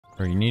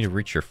Or you need to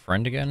reach your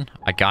friend again?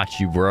 I got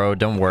you, bro.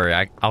 Don't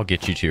worry. I'll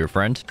get you to your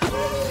friend.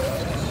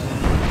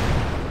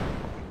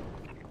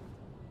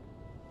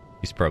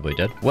 He's probably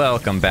dead.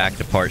 Welcome back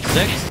to part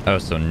 6. Oh,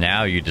 so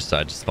now you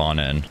decide to spawn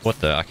in. What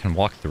the? I can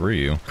walk through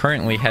you.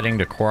 Currently heading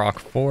to Korok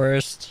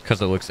Forest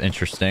because it looks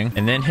interesting.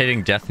 And then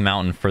hitting Death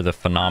Mountain for the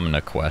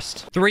Phenomena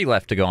quest. 3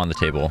 left to go on the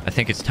table. I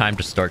think it's time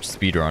to start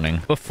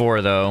speedrunning. Before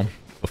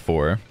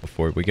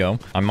we go,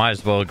 I might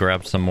as well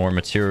grab some more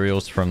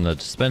materials from the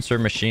dispenser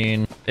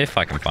machine. If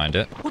I can find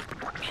it.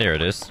 There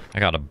it is. I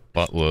got a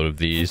buttload of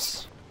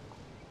these.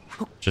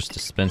 Just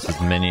dispense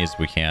as many as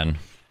we can.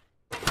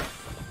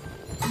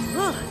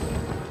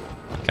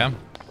 Okay.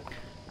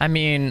 I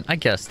mean, I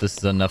guess this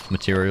is enough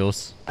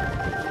materials.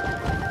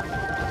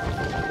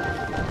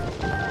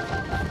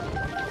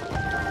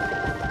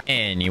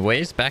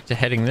 Anyways, back to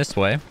heading this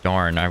way.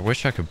 Darn, I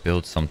wish I could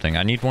build something.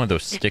 I need one of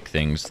those stick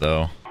things,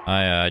 though.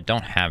 I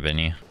don't have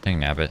any. Dang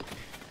nabbit.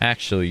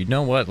 Actually, you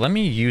know what? Let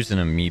me use an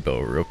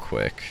amiibo real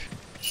quick.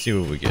 See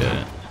what we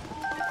get.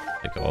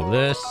 Take all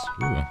this.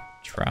 Ooh,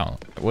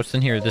 trout. What's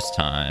in here this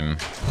time?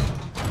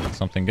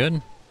 Something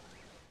good?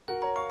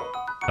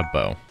 A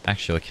bow.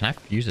 Actually, can I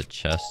use a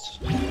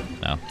chest?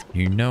 No.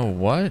 You know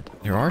what?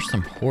 There are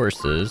some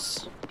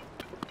horses.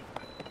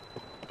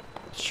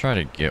 Let's try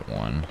to get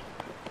one.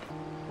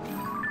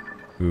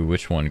 Ooh,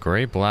 which one?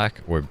 Gray,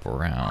 black, or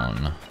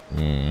brown?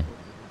 Ooh.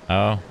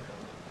 Oh.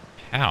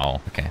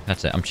 How? Okay,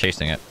 that's it. I'm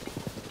chasing it.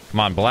 Come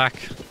on, black.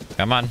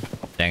 Come on.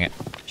 Dang it.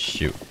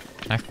 Shoot.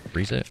 Can I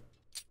freeze it?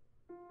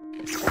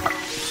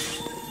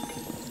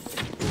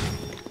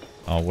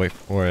 I'll wait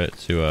for it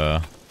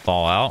to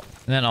fall out,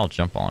 and then I'll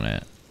jump on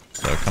it.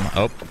 So come on.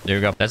 Oh, there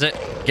we go. That's it.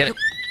 Get it.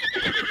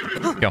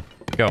 Go.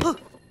 Go.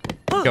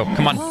 Go.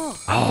 Come on.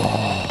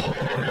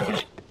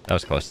 Oh. That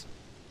was close.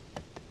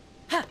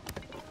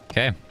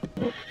 Okay.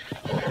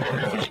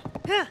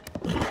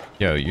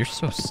 Yo, you're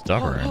so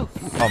stubborn.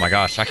 Oh my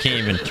gosh, I can't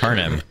even turn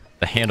him.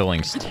 The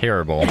handling's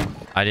terrible.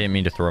 I didn't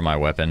mean to throw my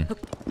weapon.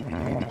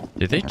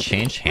 Did they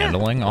change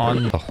handling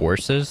on the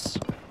horses?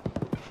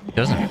 It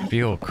doesn't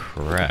feel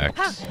correct.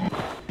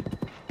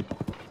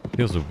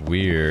 Feels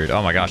weird.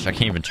 Oh my gosh, I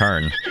can't even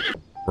turn.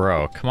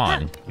 Bro, come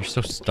on. You're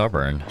so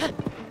stubborn.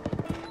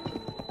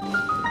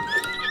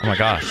 Oh my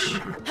gosh.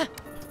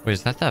 Wait,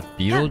 is that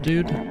beetle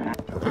dude?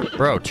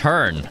 Bro,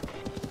 turn.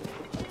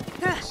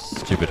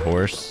 Stupid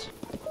horse.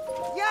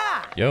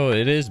 Yo,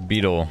 it is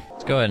beetle.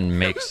 Let's go ahead and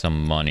make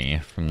some money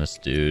from this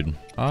dude.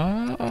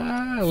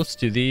 Let's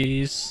do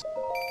these.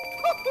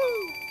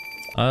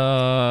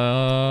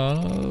 I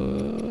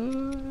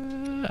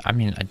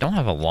mean, I don't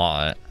have a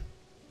lot.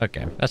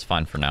 Okay, that's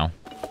fine for now.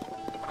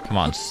 Come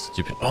on,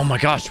 stupid. Oh my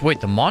gosh, wait,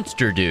 the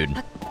monster dude.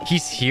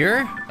 He's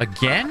here?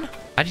 Again?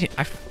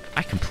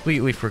 I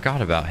completely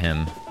forgot about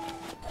him.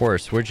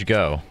 Horse, where'd you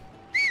go?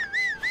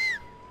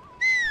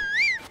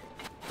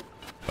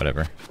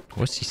 Whatever.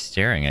 What's he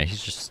staring at?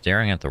 He's just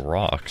staring at the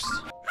rocks.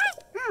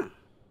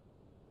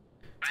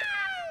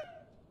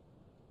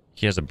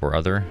 He has a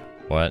brother?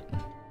 What?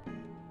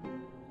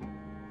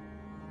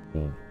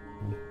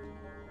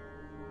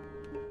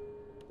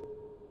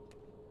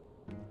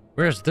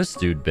 Where's this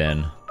dude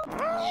been?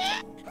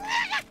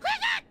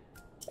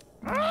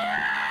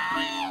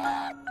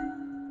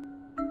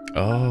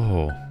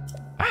 Oh,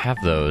 I have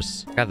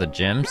those. Got the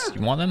gems.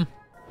 You want them?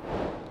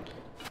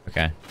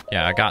 Okay.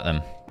 Yeah, I got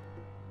them.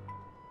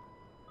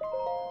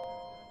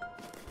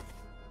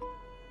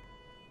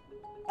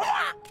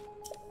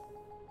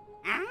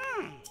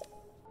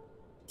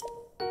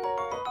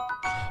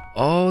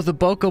 Oh, the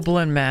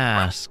Bokoblin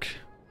mask.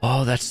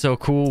 Oh, that's so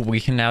cool.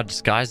 We can now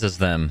disguise as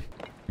them.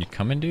 You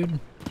coming, dude?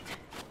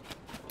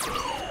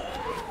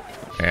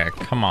 Yeah,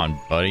 come on,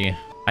 buddy.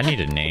 I need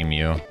to name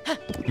you.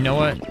 You know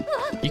what?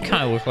 You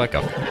kind of look like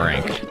a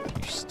Frank,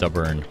 you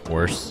stubborn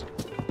horse.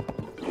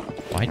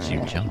 Why'd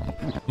you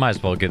jump? Might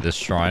as well get this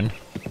shrine.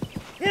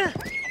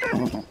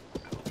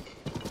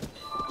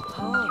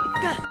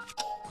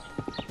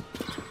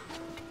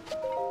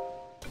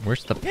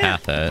 Where's the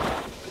path at?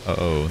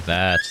 Uh-oh,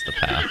 that's the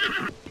path.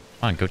 Come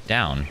on, go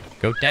down.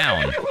 Go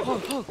down.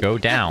 Go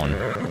down.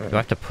 Do I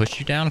have to push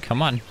you down?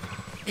 Come on.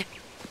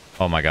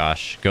 Oh my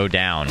gosh. Go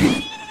down.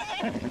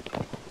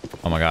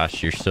 Oh my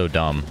gosh, you're so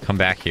dumb. Come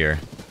back here.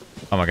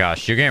 Oh my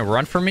gosh, you're gonna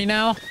run from me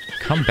now?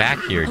 Come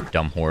back here,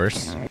 dumb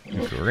horse.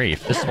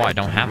 Grief, this is why I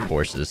don't have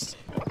horses.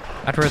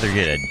 I'd rather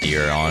get a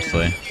deer,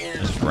 honestly.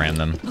 Just ram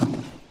them.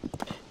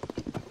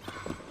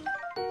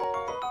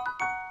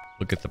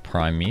 Look at the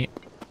prime meat.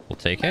 We'll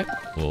take it.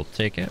 We'll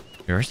take it.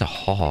 There's a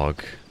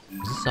hog.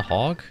 Is this a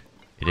hog?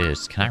 It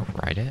is. Can I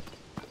ride it?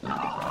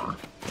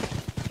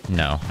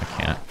 No, I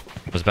can't.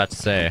 I was about to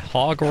say,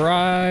 hog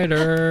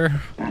rider.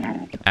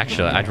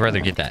 Actually, I'd rather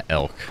get that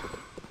elk.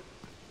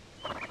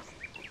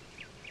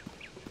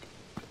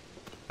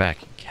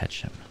 Back and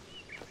catch him.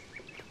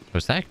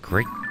 Was that a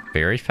great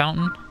berry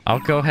fountain? I'll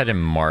go ahead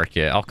and mark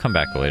it. I'll come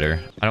back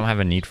later. I don't have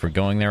a need for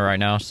going there right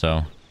now,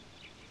 so...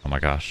 Oh my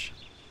gosh.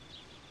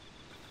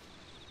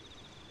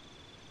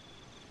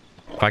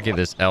 If I get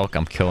this elk,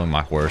 I'm killing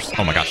my horse.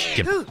 Oh my gosh.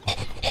 Get him.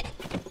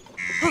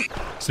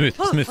 Smooth,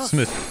 smooth,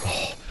 smooth.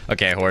 Oh,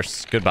 okay,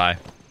 horse. Goodbye.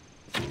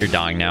 You're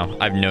dying now.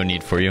 I have no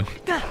need for you.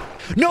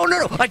 No, no,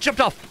 no. I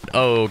jumped off.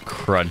 Oh,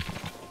 crud.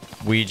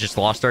 We just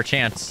lost our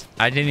chance.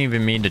 I didn't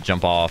even mean to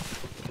jump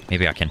off.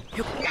 Maybe I can.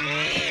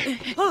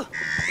 Oh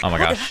my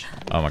gosh.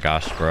 Oh my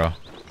gosh, bro.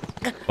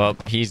 Well,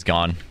 he's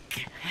gone.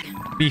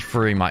 Be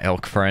free, my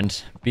elk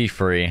friend. Be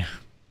free.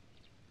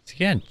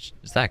 Again,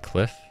 is that a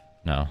cliff?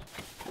 No.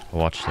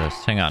 Watch this.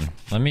 Hang on.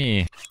 Let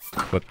me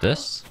equip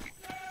this.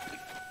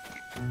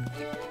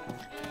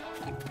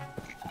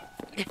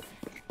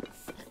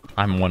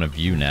 I'm one of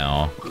you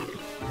now.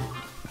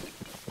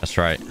 That's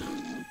right.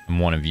 I'm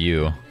one of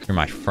you. You're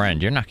my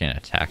friend. You're not gonna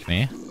attack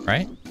me,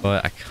 right?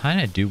 But I kind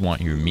of do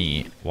want your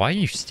meat. Why are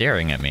you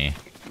staring at me?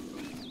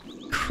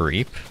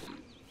 Creep.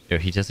 Yo,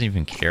 he doesn't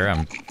even care.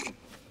 I'm...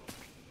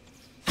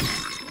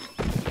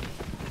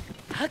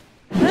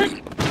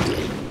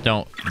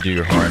 Don't do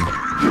your horn.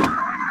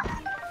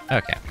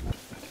 Okay.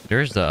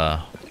 There's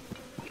a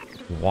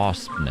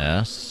wasp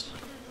nest.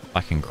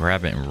 I can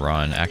grab it and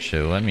run.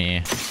 Actually, let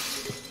me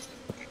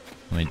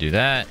do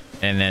that.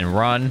 And then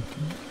run.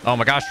 Oh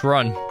my gosh,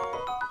 run.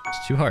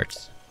 It's 2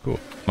 hearts. Cool.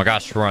 Oh my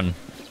gosh, run.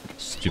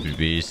 Stupid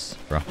bees.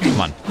 Bro,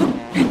 come on.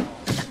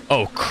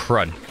 Oh,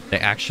 crud. They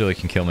actually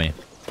can kill me.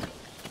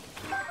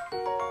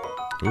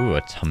 Ooh,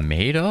 a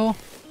tomato?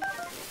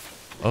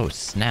 Oh,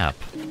 snap.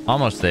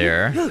 Almost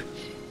there.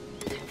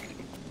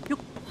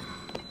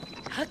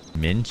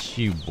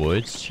 Minchy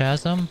Woods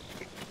chasm?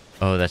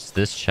 Oh, that's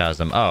this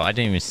chasm. Oh, I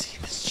didn't even see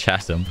this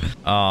chasm.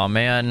 Oh,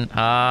 man.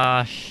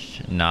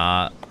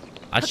 Nah.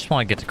 I just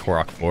want to get to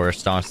Korok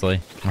Forest,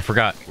 honestly. I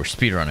forgot. We're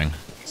speedrunning.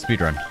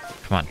 Speedrun.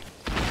 Come on.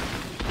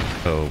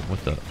 Oh,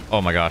 what the...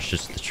 Oh my gosh,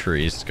 just the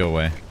trees. Go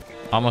away.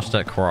 Almost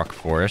at Korok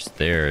Forest.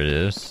 There it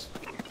is.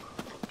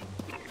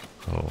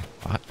 Oh,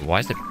 why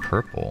is it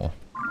purple?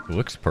 It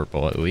looks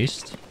purple, at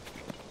least.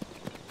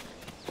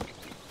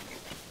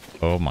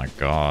 Oh my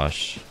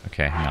gosh.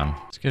 Okay, hang on.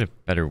 Let's get a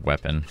better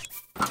weapon.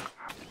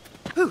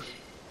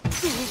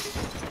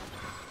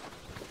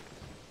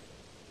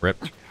 Rip.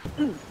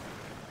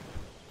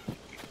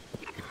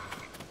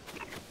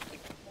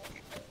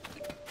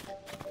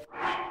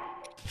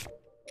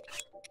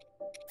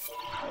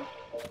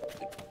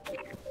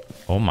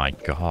 Oh my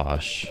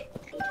gosh.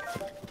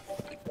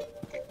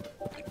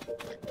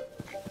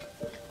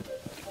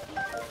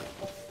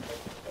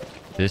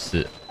 This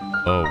is...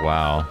 Oh,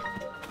 wow.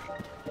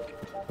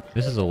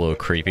 This is a little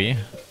creepy.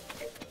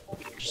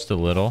 Just a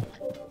little.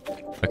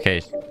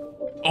 Okay.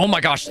 Oh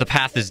my gosh, the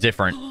path is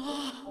different.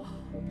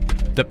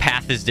 The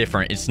path is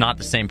different. It's not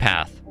the same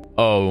path.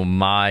 Oh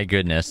my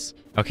goodness.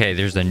 Okay,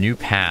 there's a new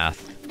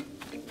path.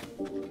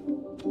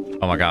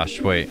 Oh my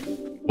gosh, wait.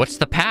 What's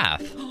the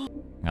path? Hang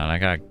on, I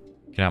gotta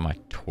get out my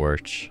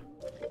torch.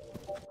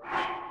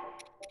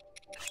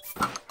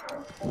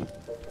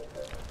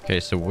 Okay,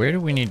 so where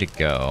do we need to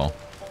go?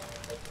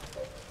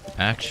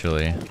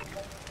 Actually,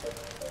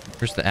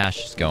 where's the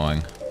ashes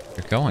going?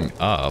 They're going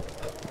up.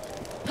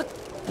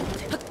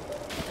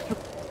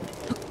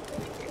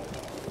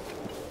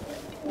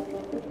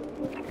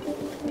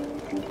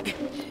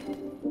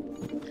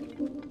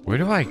 Where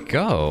do I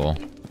go?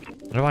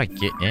 How do I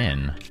get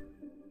in?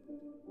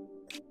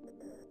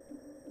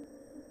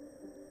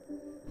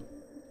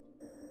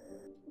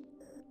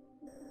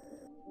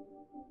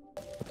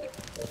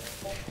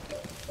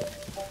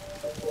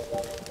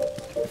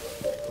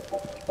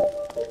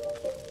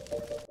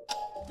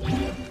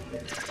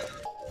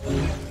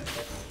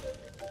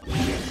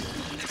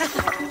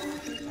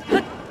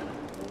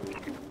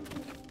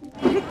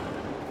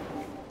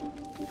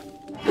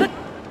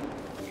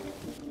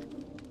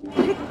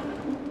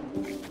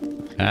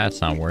 That's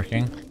not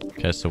working.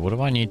 Okay, so what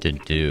do I need to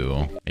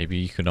do? Maybe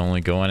you could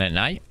only go in at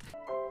night?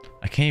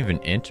 I can't even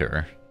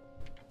enter.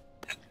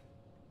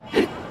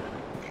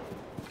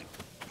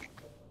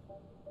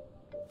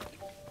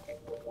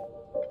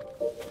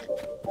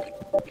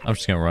 I'm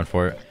just gonna run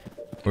for it.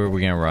 Where are we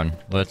gonna run?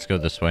 Let's go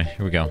this way.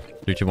 Here we go.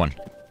 3, 2, 1.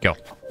 Go.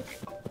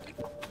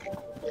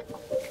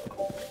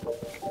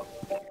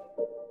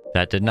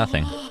 That did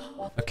nothing.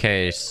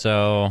 Okay,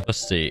 so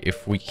let's see.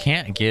 If we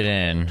can't get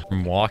in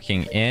from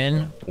walking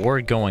in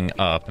or going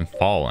up and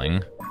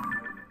falling,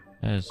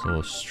 that is a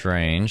little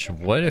strange.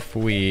 What if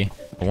we...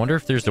 I wonder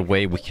if there's a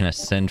way we can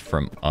ascend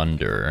from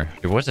under.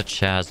 There was a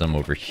chasm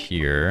over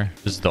here.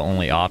 This is the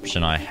only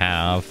option I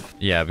have.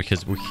 Yeah,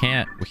 because we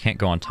can't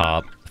go on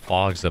top. The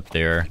fog's up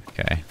there.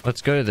 Okay,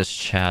 let's go to this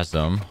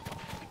chasm.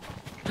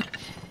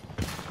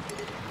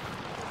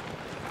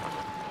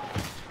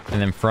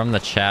 And then from the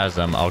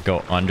chasm, I'll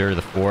go under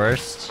the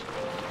forest.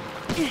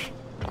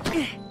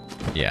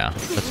 Yeah,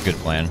 that's a good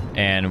plan.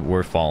 And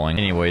we're falling.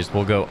 Anyways,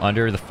 we'll go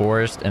under the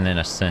forest and then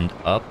ascend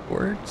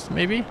upwards,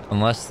 maybe?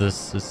 Unless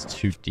this is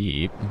too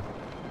deep.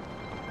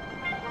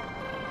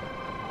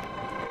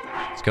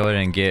 Let's go ahead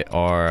and get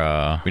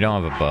our... we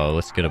don't have a bow.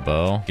 Let's get a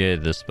bow.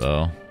 Get this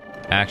bow.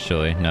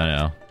 Actually,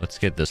 no. Let's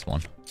get this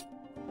one.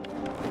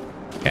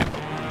 Okay.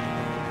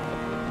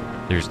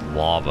 There's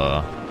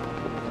lava.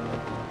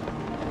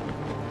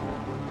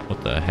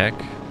 What the heck?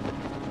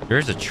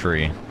 There's a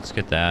tree. Let's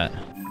get that.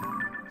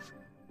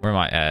 Where am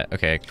I at?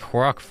 Okay,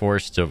 Korok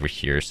Forest over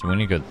here. So we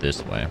need to go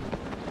this way.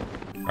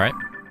 All right?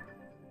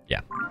 Yeah.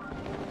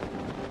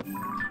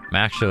 I'm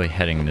actually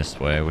heading this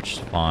way, which is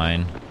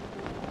fine.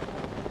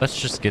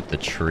 Let's just get the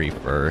tree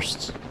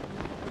first.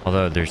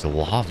 Although there's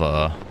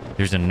lava.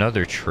 There's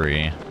another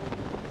tree.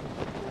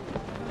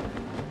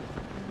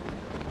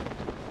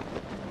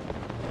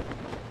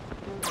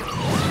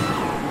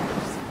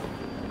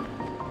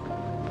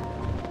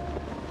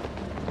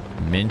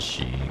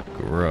 Minchi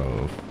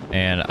Grove.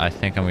 And I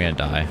think I'm gonna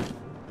die.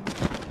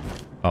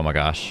 Oh my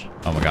gosh.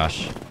 Oh my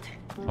gosh.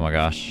 Oh my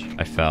gosh.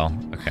 I fell.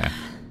 Okay.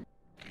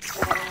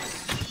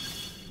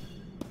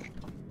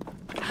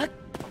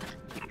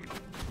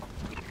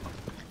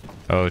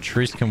 Oh,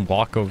 trees can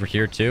walk over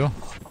here too?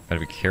 Gotta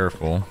be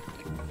careful.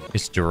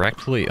 It's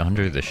directly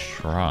under the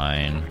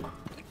shrine.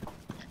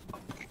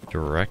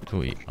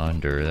 Directly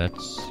under.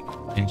 That's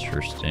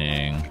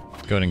interesting.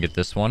 Go ahead and get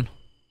this one.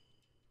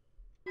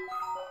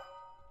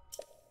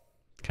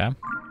 Okay.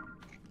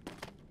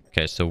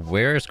 Okay, so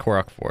where is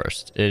Korok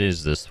Forest? It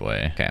is this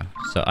way. Okay,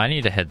 so I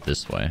need to head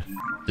this way.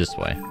 This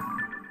way.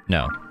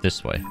 No,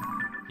 this way.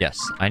 Yes,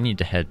 I need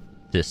to head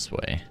this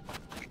way.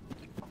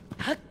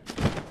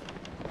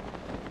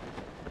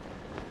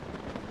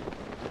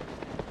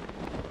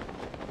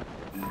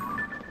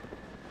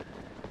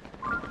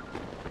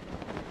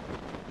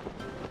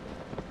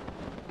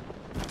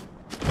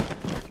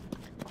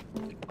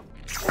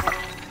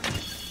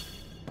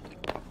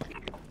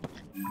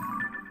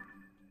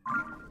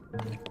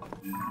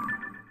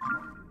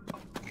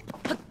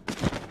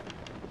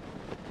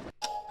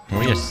 Can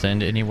we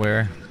ascend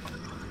anywhere?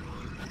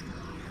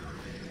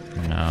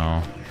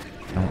 No.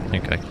 I don't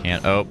think I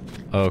can. Oh.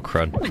 Oh,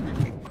 crud.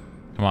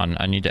 Come on,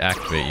 I need to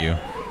activate you.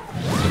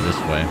 Go this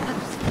way.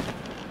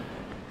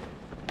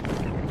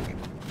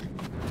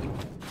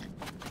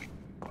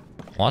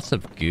 Lots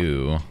of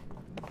goo.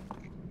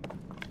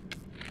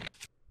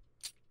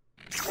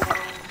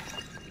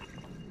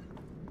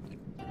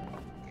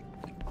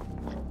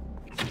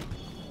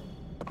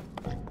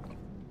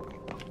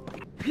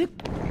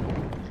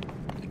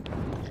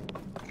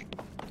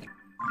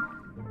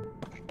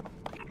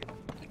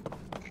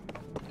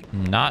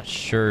 Not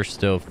sure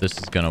still if this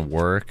is gonna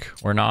work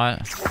or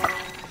not.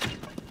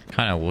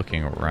 Kind of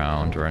looking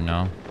around right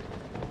now.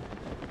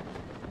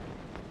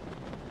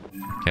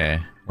 Okay,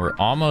 we're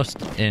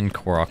almost in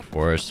Korok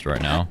Forest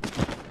right now.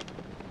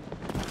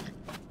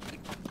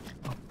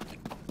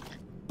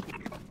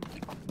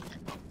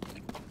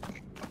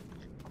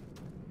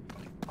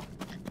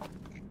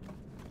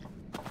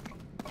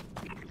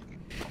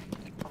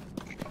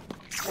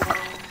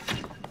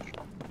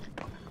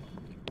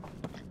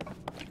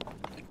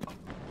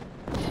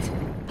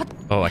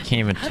 Oh, I can't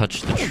even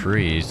touch the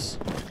trees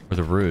or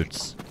the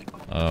roots.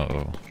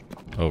 Oh.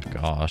 Oh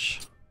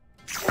gosh.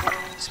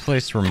 This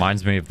place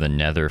reminds me of the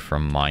Nether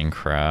from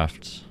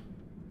Minecraft.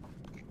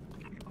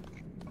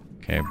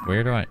 Okay,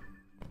 where do I...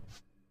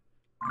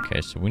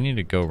 Okay, so we need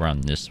to go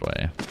around this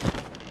way.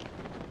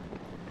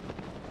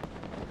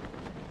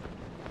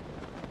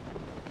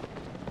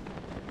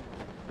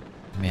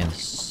 Man, this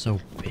is so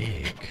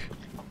big.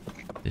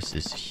 This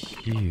is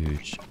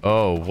huge.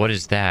 Oh, what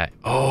is that?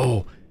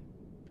 Oh!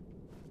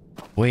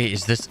 Wait,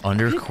 is this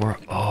undercore?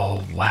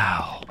 Oh,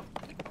 wow.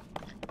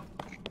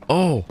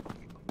 Oh!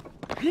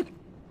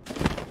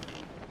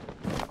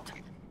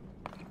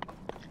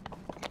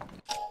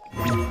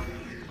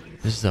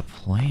 This is a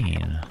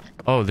plane.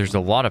 Oh, there's a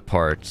lot of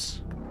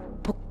parts.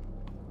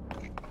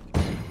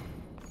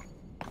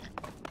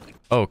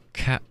 Oh,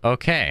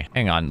 okay.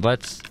 Hang on,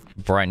 let's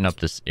brighten up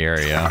this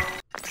area.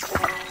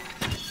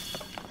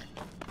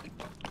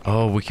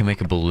 Oh, we can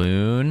make a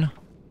balloon.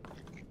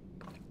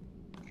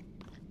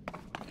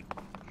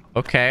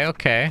 Okay,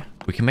 okay.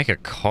 We can make a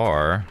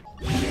car.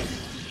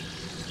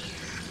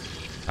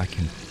 I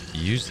can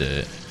use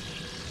it.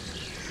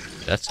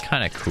 That's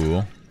kind of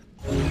cool.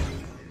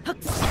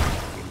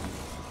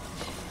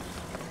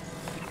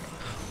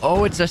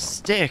 Oh, it's a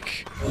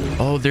stick.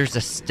 Oh, there's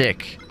a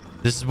stick.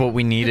 This is what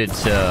we needed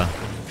to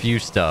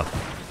fuse stuff.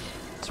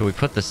 So we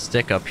put the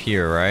stick up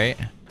here, right?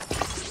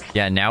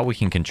 Yeah, now we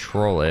can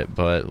control it,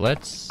 but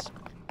let's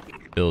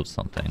build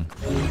something.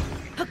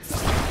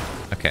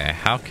 Okay,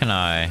 how can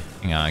I...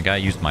 Hang on, I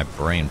gotta use my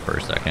brain for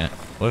a second.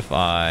 What if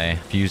I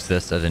fuse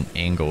this at an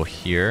angle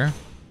here?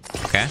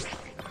 Okay.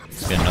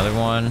 Let's get another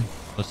one.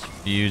 Let's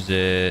fuse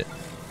it.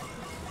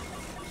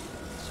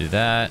 Let's do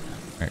that.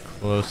 All right,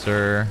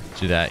 closer.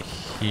 Do that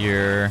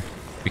here.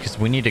 Because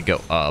we need to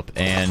go up,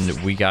 and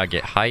we gotta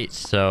get height,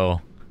 so...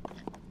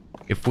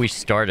 If we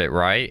start it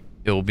right,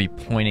 it will be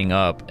pointing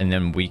up, and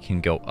then we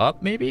can go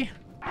up, maybe?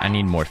 I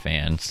need more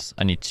fans.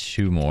 I need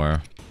 2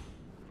 more.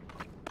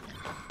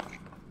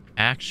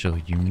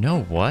 Actually, you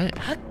know what?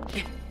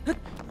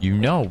 You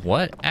know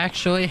what?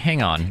 Actually,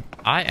 hang on.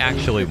 I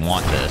actually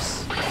want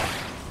this.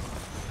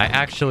 I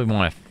actually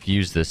want to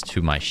fuse this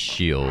to my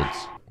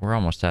shields. We're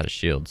almost out of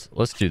shields.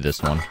 Let's do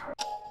this one.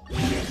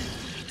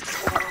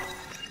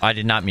 I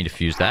did not mean to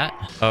fuse that.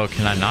 Oh,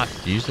 can I not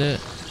fuse it?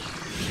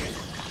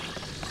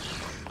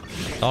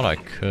 Thought I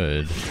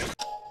could.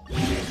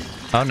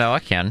 Oh, no, I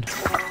can.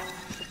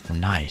 Oh,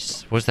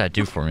 nice. What does that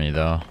do for me,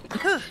 though?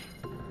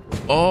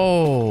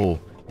 Oh,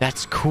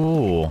 that's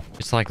cool.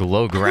 It's like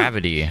low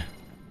gravity.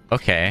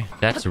 Okay,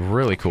 that's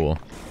really cool.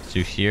 Let's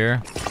do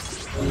here.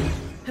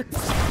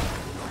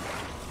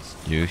 Let's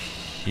do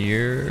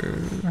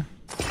here.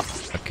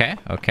 Okay,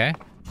 okay.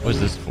 What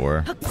is this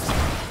for?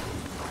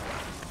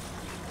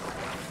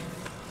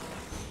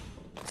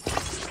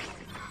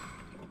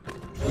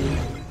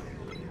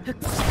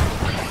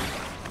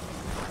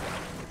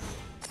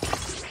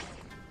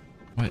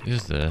 What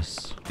is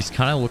this? These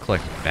kind of look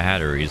like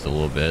batteries a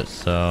little bit,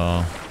 so...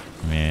 I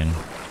mean...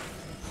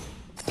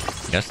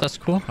 I guess that's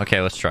cool. Okay,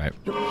 let's try it.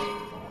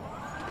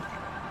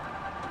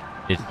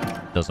 It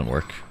doesn't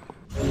work.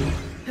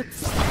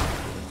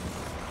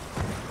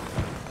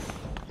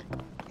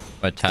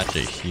 Attach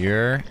it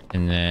here,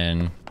 and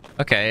then...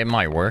 Okay, it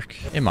might work.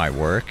 It might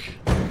work.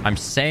 I'm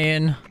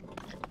saying...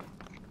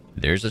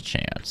 There's a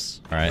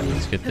chance. Alright,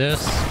 let's get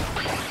this.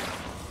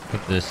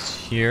 Put this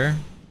here.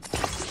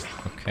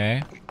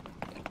 Okay.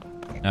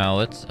 Now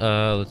let's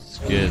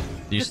get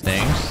these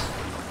things.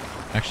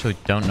 Actually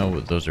don't know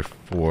what those are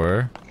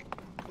for.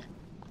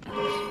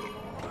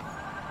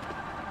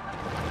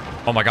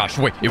 Oh my gosh,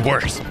 wait, it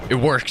works! It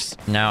works!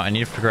 Now I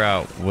need to figure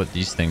out what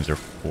these things are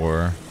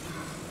for.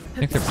 I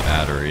think they're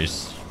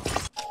batteries.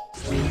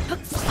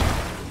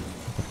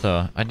 What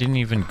the? I didn't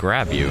even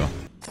grab you.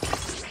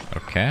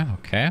 Okay,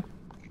 okay.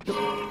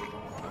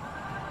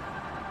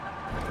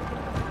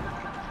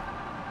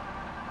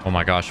 Oh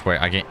my gosh, wait,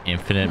 I get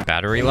infinite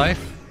battery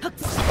life?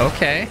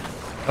 Okay,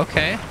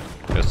 okay.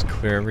 Just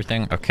clear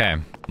everything. Okay,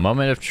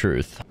 moment of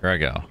truth. Here I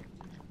go.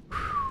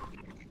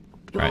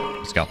 Alright,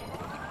 let's go.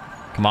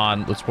 Come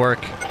on, let's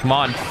work. Come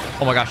on.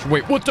 Oh my gosh,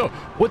 wait, what the?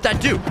 What'd that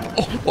do?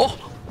 Oh, oh.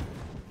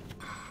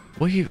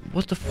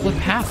 What the flip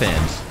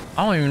happened?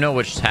 I don't even know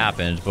what just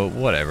happened, but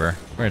whatever.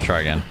 We're gonna try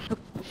again.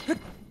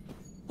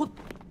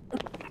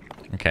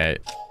 Okay,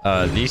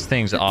 these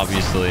things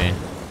obviously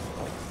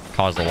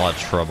caused a lot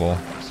of trouble,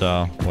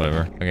 so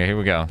whatever. Okay, here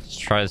we go. Let's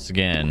try this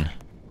again.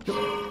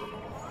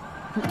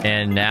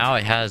 And now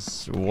it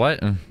has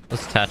what?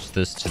 Let's attach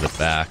this to the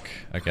back,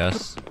 I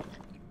guess.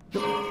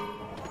 Come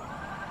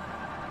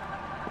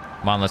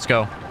on, let's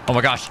go. Oh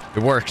my gosh,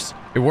 it works.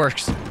 It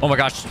works. Oh my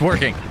gosh, it's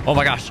working. Oh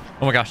my gosh.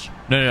 Oh my gosh.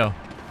 No, no, no.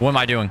 What am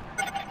I doing?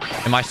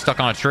 Am I stuck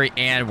on a tree?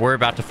 And we're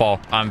about to fall.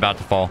 I'm about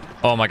to fall.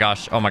 Oh my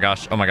gosh. Oh my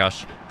gosh. Oh my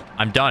gosh.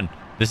 I'm done.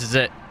 This is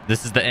it.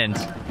 This is the end.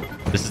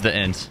 This is the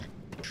end.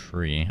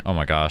 Tree. Oh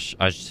my gosh.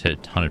 I just hit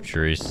a ton of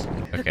trees.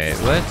 Okay,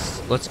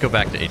 let's go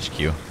back to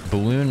HQ.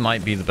 Balloon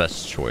might be the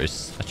best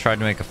choice. I tried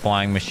to make a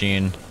flying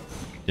machine.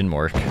 Didn't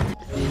work.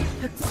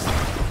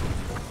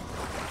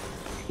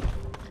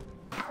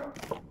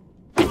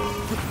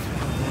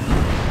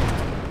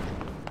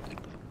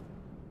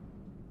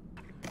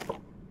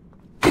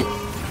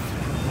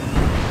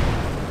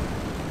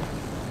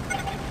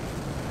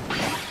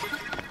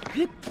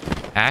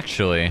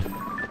 Actually,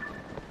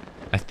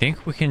 I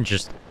think we can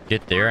just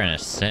get there and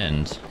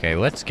ascend. Okay,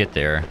 let's get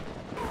there.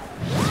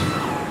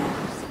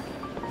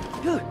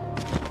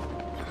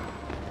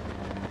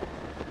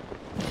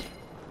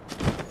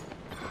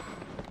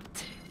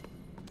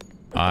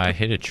 I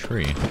hit a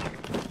tree.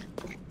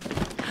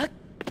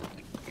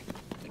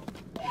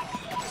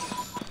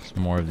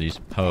 Some more of these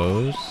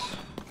pose.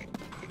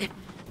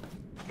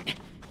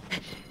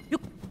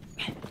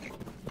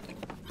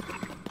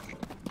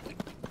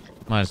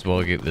 Might as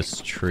well get this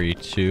tree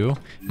too.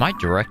 Am I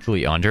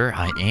directly under?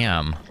 I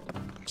am.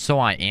 So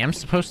I am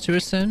supposed to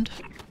ascend?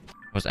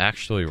 I was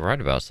actually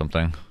right about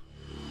something.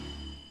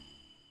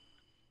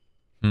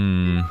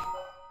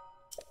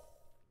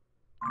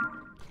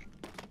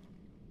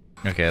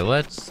 Okay,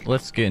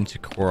 let's get into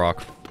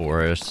Korok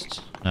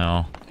Forest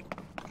now.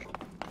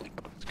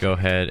 Let's go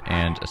ahead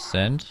and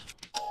ascend.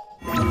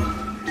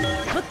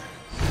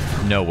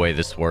 No way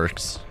this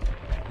works.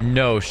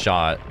 No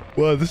shot.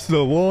 Wow, this is a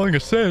long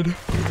ascent.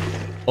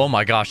 Oh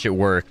my gosh, it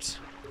worked.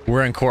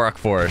 We're in Korok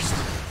Forest.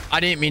 I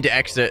didn't mean to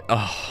exit.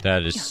 Oh,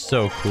 that is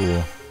so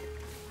cool.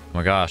 Oh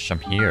my gosh, I'm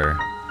here.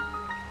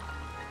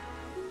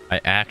 I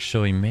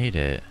actually made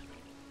it.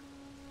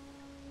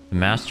 The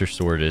Master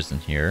Sword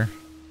isn't here.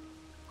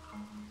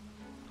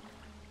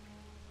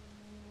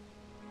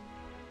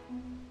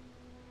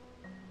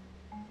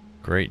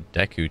 Great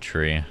Deku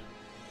tree.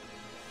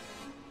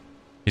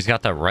 He's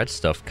got that red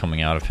stuff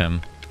coming out of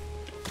him.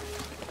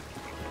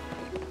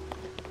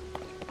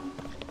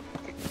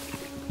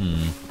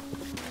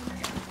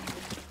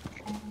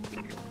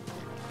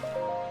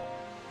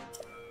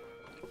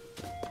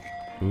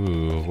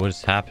 Ooh, what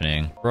is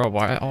happening? Bro,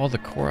 why are all the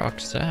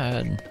Koroks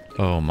sad?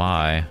 Oh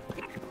my.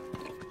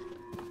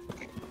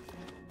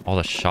 All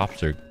the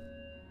shops are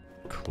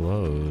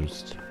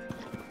closed.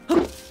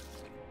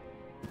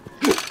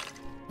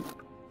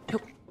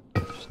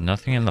 There's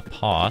nothing in the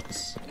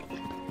pots.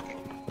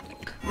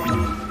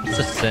 Let's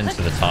ascend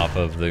to the top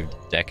of the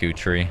Deku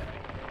tree.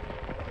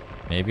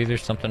 Maybe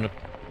there's something up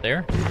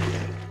there?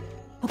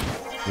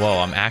 Whoa,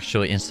 I'm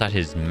actually inside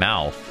his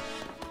mouth.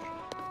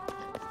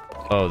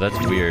 Oh,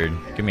 that's weird.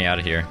 Get me out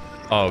of here.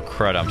 Oh,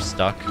 crud, I'm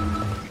stuck.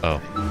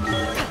 Oh.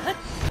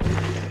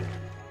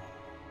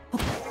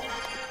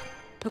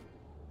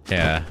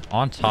 Yeah,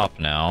 on top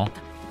now.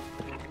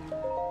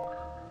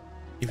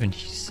 Even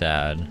he's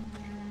sad.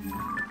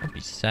 Don't be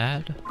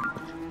sad.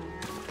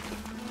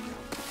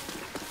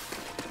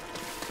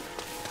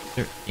 Is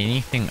there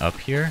anything up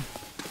here?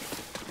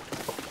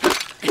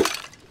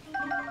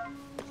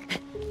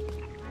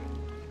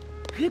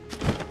 You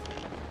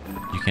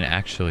can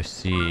actually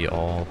see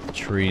all the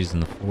trees in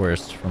the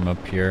forest from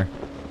up here.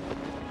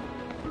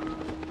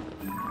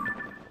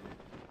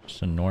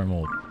 Just a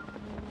normal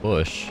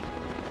bush.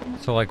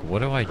 So, like, what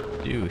do I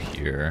do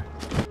here?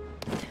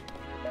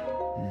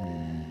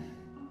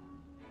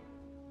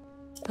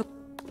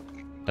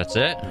 That's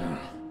it?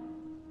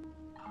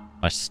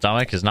 My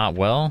stomach is not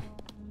well?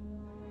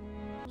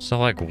 So,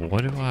 like,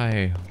 what do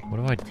I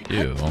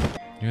do?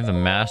 Even the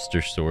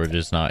Master Sword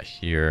is not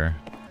here.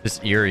 This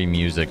eerie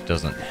music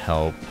doesn't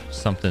help.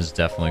 Something's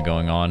definitely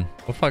going on.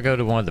 What if I go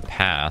to one of the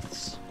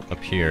paths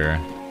up here?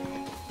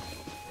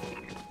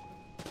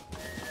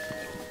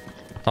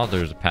 I thought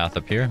there was a path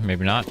up here.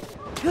 Maybe not.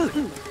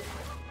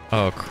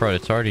 Oh, crud.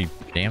 It's already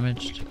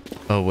damaged.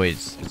 Oh, wait.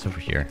 It's over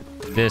here.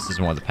 This is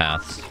one of the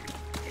paths.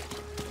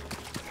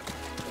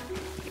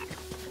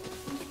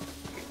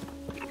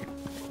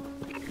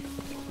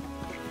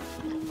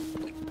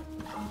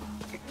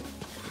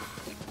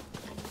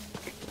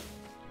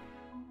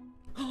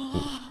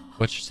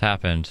 What just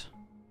happened?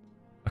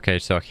 Okay,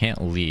 so I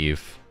can't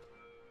leave.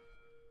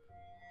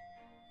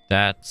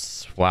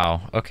 That's...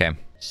 wow. Okay.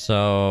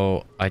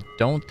 So, I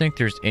don't think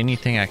there's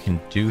anything I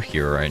can do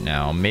here right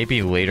now.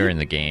 Maybe later in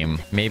the game.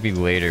 Maybe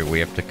later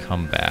we have to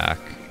come back.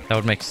 That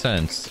would make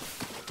sense.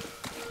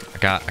 I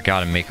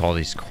gotta make all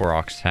these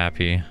Koroks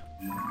happy.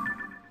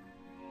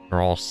 They're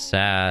all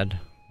sad.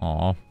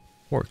 Aw,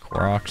 poor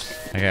Koroks.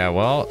 Yeah,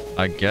 well,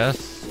 I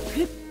guess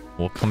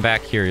we'll come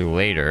back here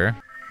later.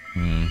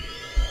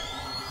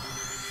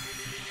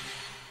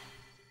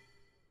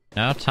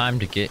 Now time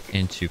to get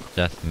into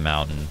Death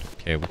Mountain.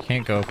 Okay, we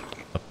can't go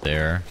up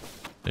there.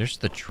 There's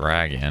the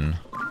dragon.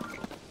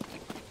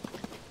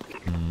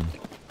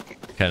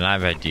 Okay, I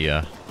have an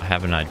idea. I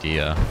have an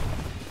idea.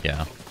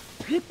 Yeah.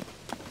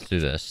 Let's do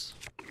this.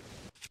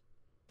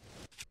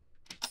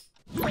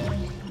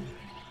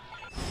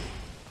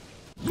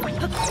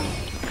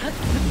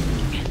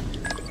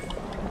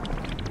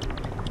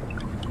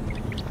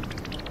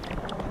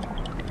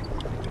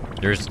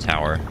 There's a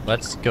tower.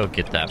 Let's go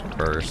get that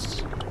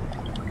first.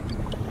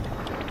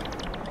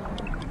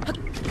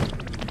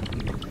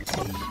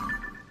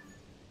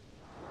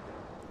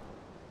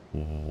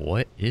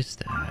 What is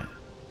that?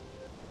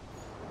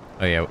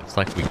 Oh yeah, it's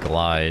like we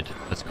glide.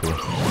 That's cool.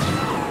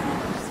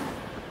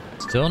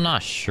 Still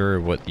not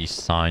sure what these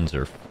signs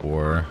are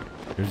for.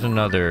 There's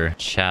another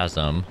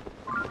chasm.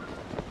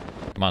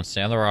 Come on,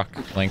 stay on the rock,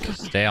 Link.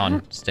 Stay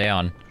on. Stay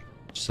on.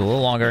 Just a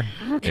little longer.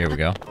 There we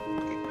go.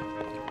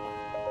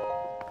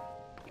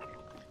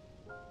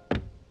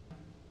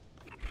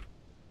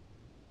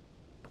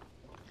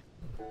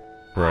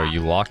 Bro, you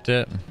locked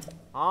it?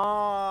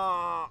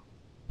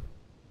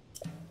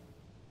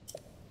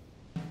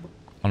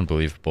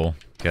 Unbelievable.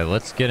 Okay,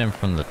 let's get him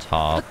from the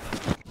top.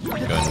 Go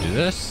ahead and do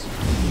this.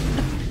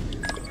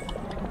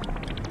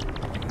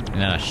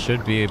 And then I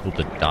should be able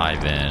to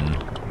dive in.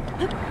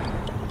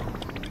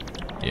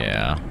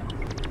 Yeah.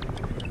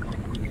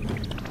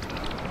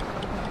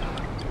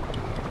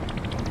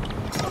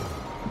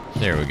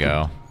 There we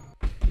go.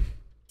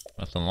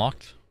 That's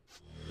unlocked.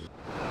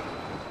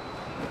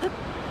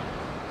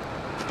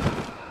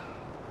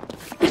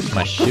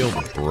 My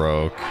shield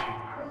broke.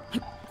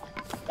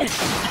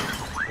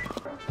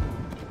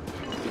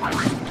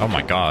 Oh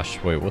my gosh,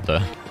 wait, what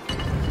the?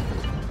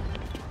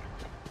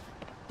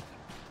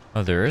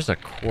 Oh, there is a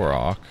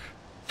Korok.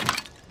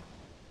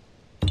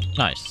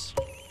 Nice.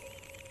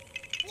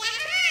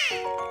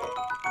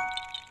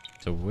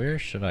 So where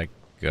should I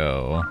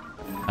go?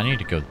 I need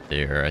to go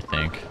there, I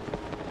think.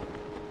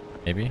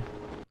 Maybe?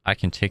 I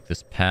can take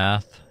this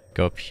path,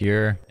 go up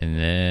here, and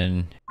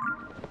then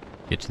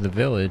get to the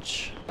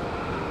village.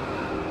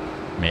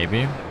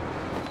 Maybe?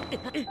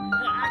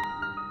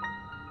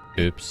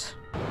 Oops.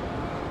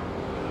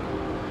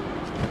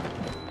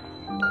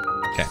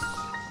 Okay.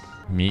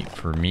 Meat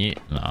for meat?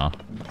 Nah,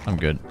 I'm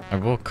good. I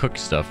will cook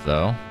stuff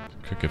though.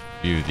 Cook a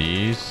few of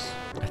these.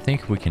 I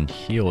think we can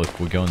heal if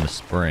we go in the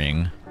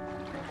spring.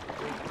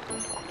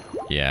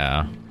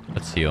 Yeah,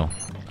 let's heal.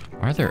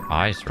 Why are their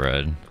eyes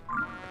red?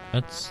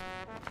 That's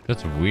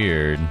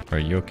weird. Are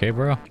you okay,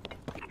 bro?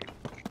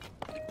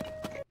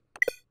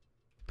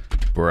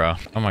 Bro.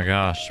 Oh my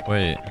gosh,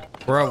 wait.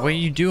 Bro, what are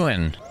you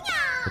doing?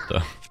 What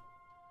the?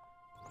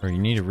 Bro, you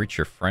need to reach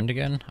your friend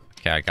again?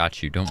 Okay, I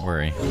got you. Don't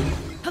worry.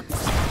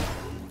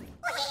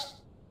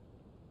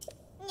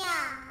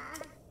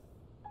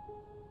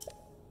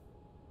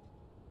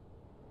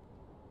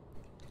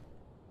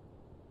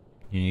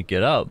 You need to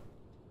get up.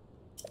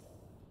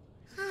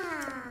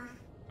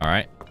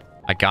 Alright.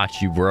 I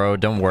got you, bro.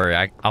 Don't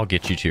worry. I'll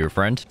get you to your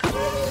friend.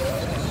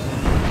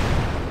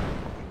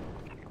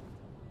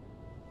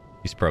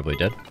 He's probably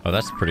dead. Oh,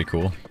 that's pretty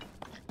cool.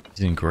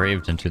 He's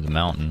engraved into the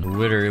mountain.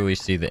 Literally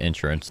see the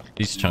entrance.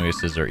 These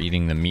chunguses are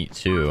eating the meat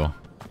too.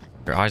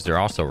 Their eyes are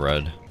also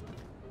red.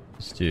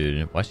 This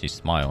dude, why is he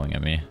smiling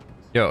at me?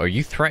 Yo, are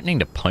you threatening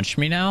to punch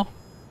me now?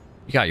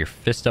 You got your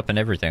fist up and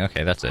everything.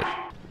 Okay, that's it.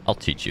 I'll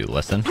teach you a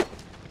lesson.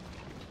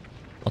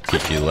 I'll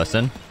teach you a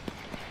lesson.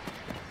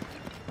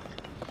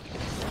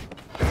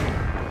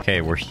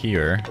 Okay, we're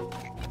here.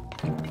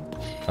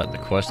 Let the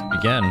quest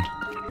begin.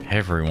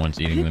 Everyone's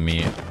eating the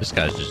meat. This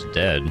guy's just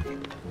dead.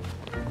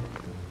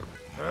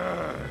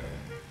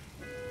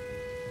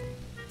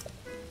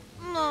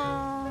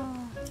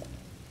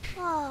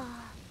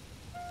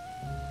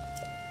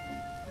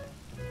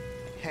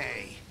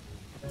 Hey.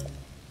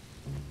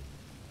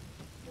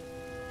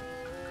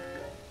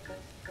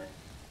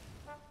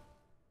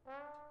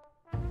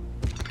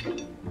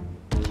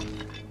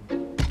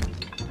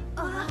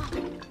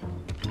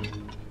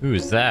 Who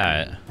is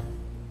that?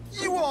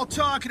 You all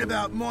talking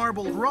about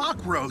marbled rock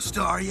roast,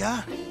 are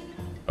ya?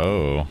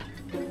 Oh.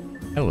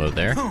 Hello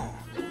there.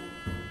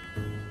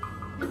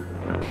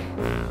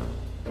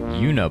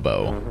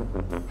 Unobo.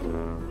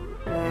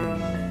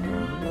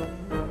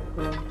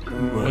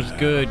 What's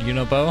good,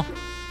 Unobo?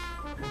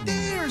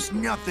 There's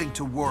nothing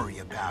to worry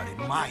about, in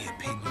my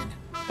opinion.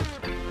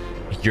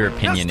 Your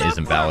opinion Now stop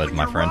isn't valid, flopping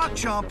my your friend. rock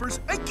chompers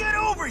and get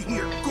over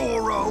here,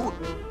 Goro.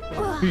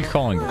 Who are you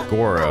calling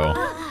Goro?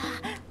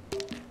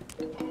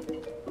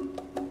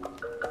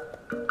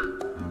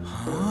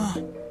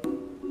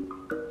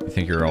 You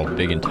think you're all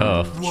big and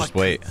tough? Just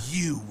wait. What do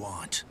you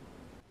want?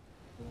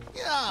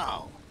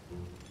 Yo.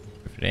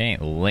 If it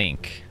ain't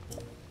Link.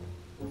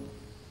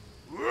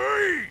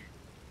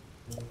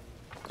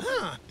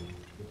 Huh.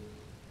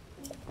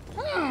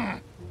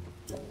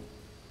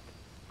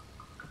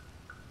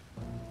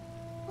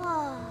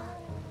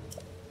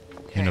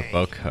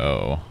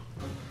 Uniboko.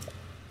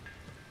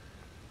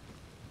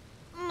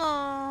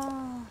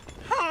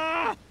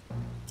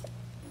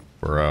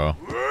 Bro.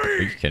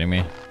 Are you kidding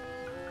me?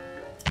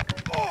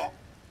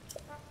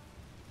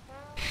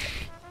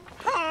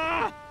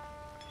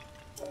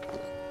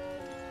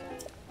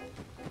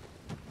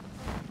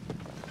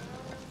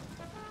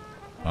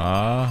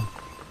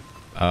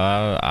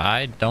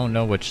 I don't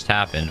know what just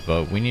happened,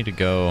 but we need to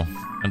go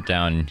hunt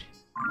down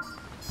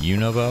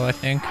Unobo, I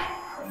think.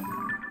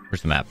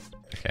 Where's the map?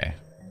 Okay.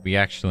 We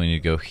actually need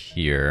to go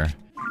here.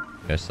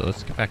 Okay, so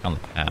let's get back on the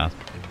path.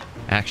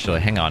 Actually,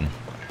 hang on.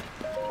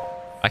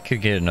 I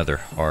could get another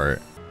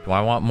heart. Do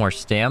I want more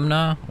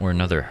stamina or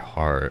another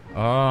heart?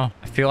 Oh,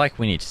 I feel like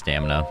we need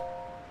stamina.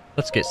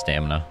 Let's get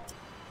stamina.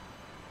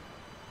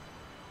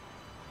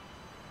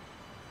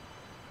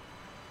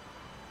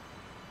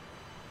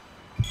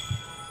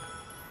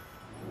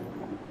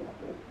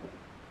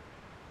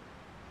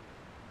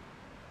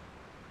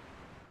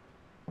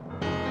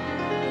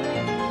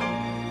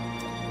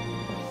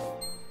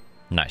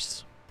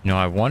 Nice. You know,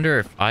 I wonder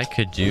if I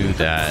could do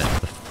that,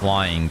 the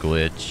flying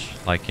glitch,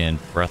 like in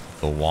Breath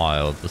of the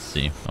Wild. Let's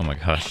see. Oh my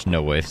gosh,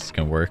 no way this is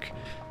gonna work.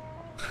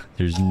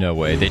 There's no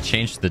way. They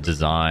changed the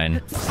design,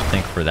 I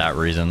think, for that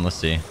reason. Let's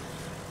see.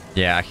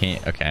 Yeah, I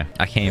can't. Okay,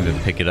 I can't even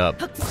pick it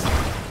up.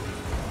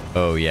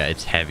 Oh yeah,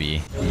 it's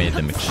heavy. Made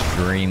them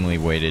extremely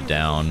weighted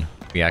down.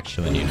 We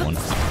actually need one.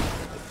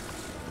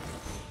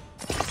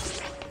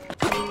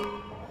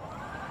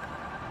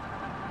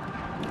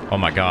 Oh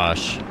my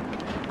gosh.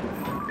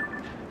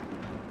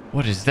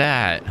 What is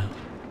that?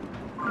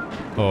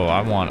 Oh,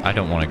 I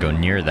don't want to go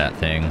near that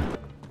thing.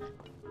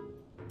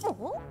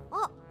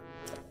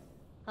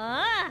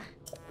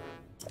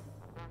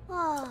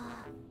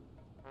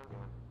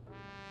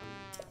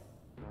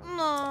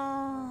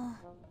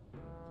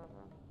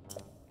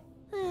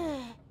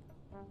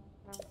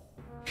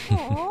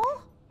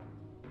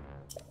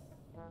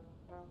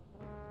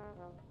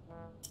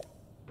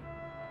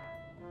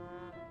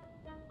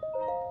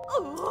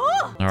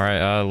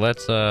 Alright,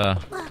 let's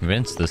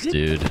convince this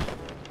dude.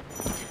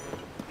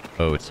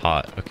 Oh, it's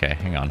hot. Okay,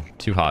 hang on.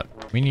 Too hot.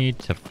 We need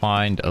to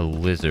find a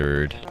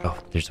lizard. Oh,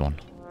 there's one.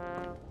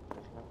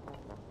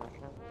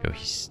 Oh,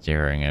 he's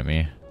staring at me.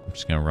 I'm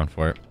just gonna run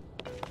for it.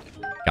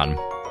 Got him.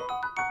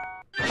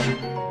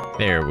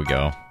 There we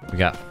go. We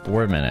got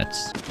 4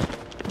 minutes.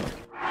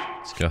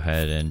 Let's go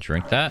ahead and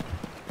drink that.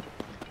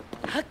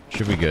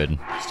 Should be good.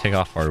 Let's take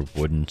off our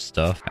wooden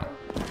stuff.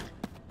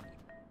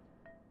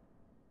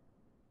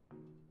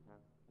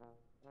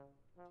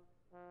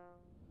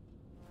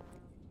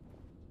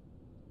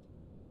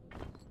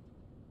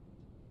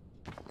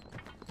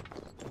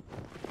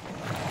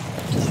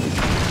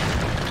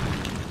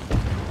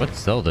 What's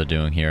Zelda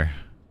doing here?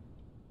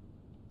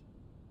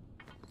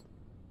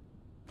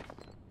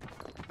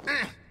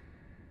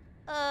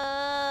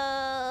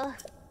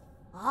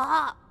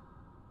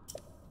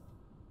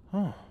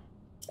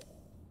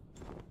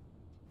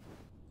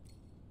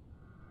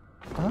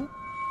 Huh?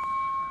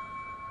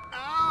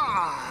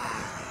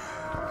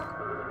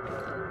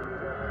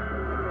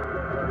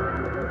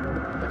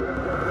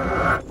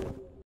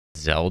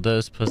 Zelda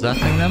is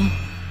possessing them?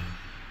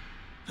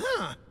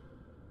 Huh?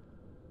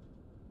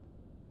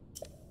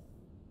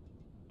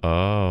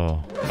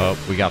 Oh. Oh,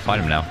 we gotta fight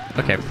him now.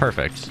 Okay,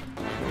 perfect.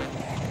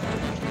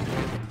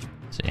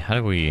 Let's see, how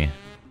do we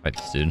fight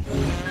this dude?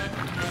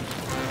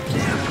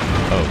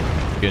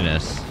 Oh,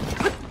 goodness.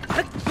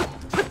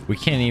 We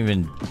can't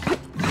even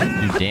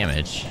do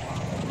damage.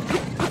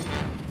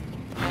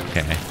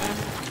 Okay.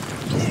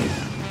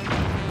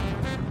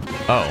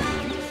 Oh.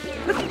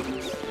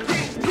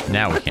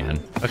 Now we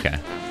can. Okay.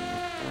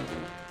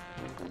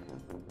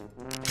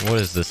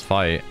 What is this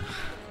fight?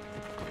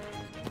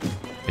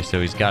 Okay, so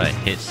he's gotta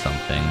hit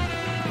something.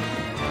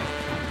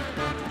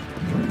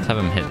 Let's have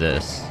him hit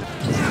this.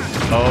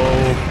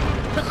 Oh,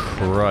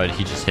 crud.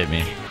 He just hit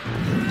me.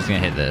 He's gonna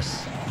hit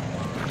this.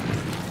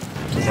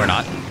 Or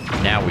not.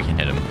 Now we can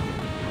hit him.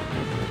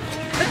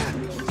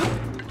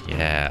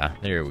 Yeah,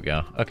 there we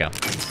go. Okay.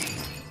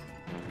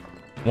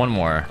 One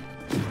more.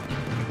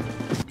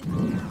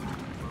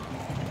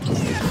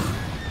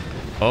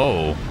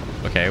 Oh,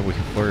 okay, we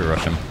can flurry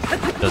rush him.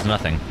 Does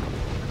nothing.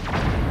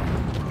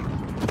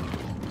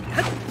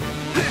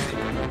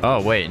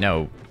 Oh, wait,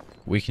 no.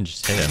 We can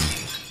just hit him.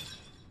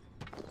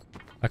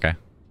 Okay.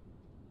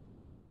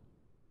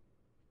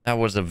 That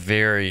was a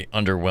very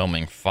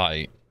underwhelming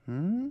fight.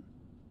 Hmm?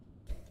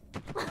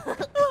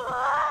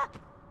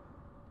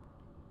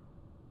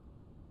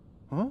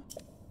 Huh?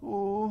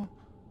 Oh.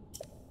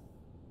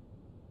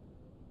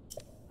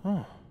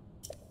 Huh.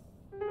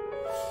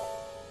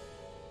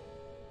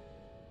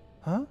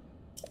 Huh?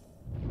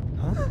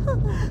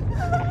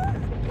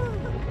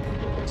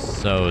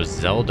 So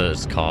Zelda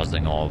is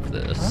causing all of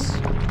this.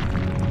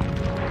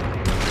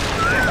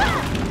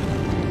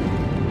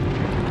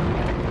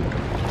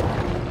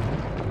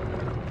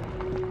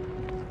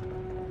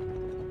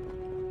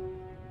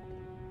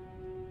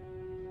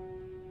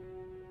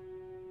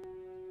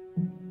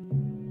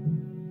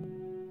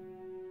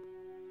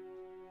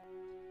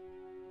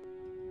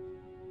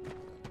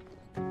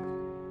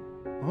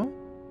 Huh?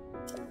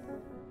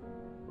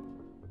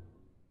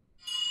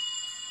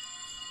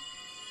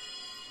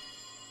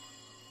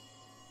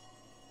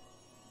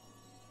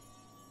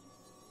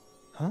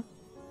 Huh?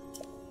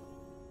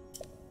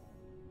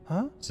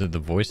 Huh? Is it the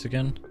voice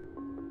again?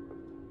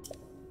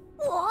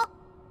 Huh?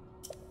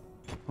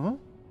 Oh.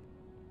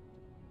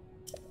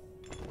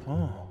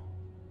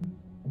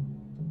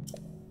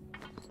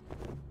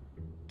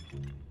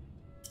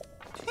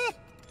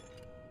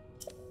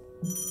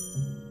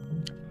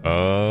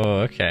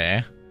 Oh,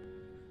 okay.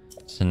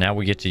 So now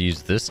we get to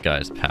use this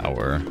guy's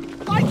power.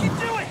 I can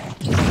do it!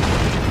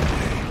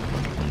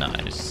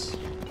 Nice.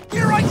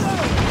 Here I go!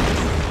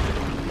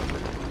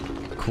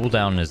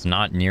 Cooldown is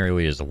not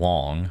nearly as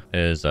long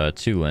as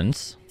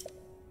Tulin's.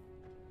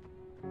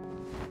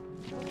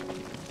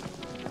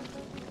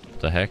 What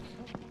the heck?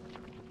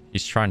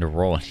 He's trying to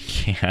roll and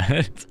he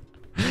can't.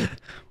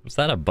 Was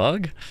that a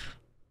bug?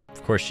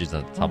 Of course she's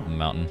at the top of the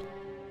mountain.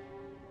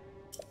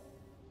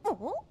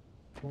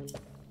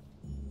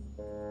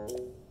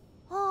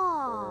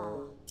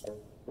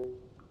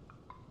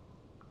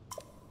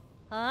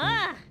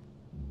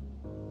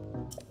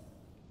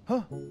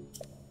 Huh?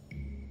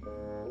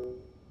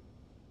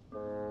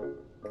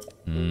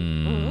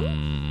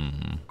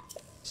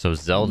 So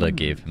Zelda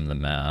gave him the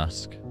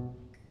mask.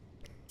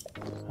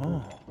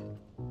 Oh.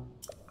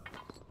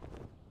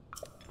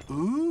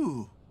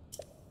 Ooh.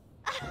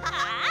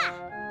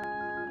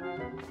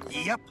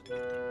 Yep.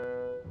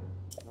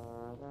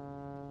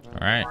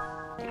 Alright.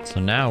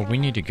 So now we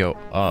need to go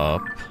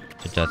up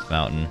to Death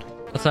Mountain.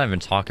 Let's not even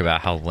talk about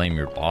how lame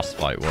your boss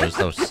fight was.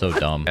 That was so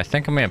dumb. I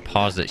think I'm gonna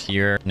pause it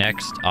here.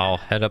 Next, I'll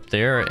head up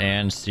there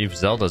and see if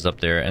Zelda's up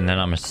there. And then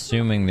I'm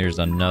assuming there's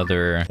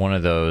another one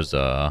of those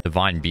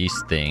divine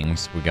beast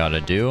things we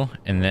gotta do.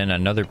 And then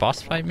another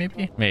boss fight,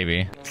 maybe?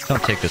 Maybe.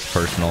 Don't take this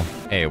personal.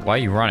 Hey, why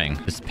are you running?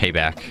 This is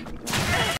payback.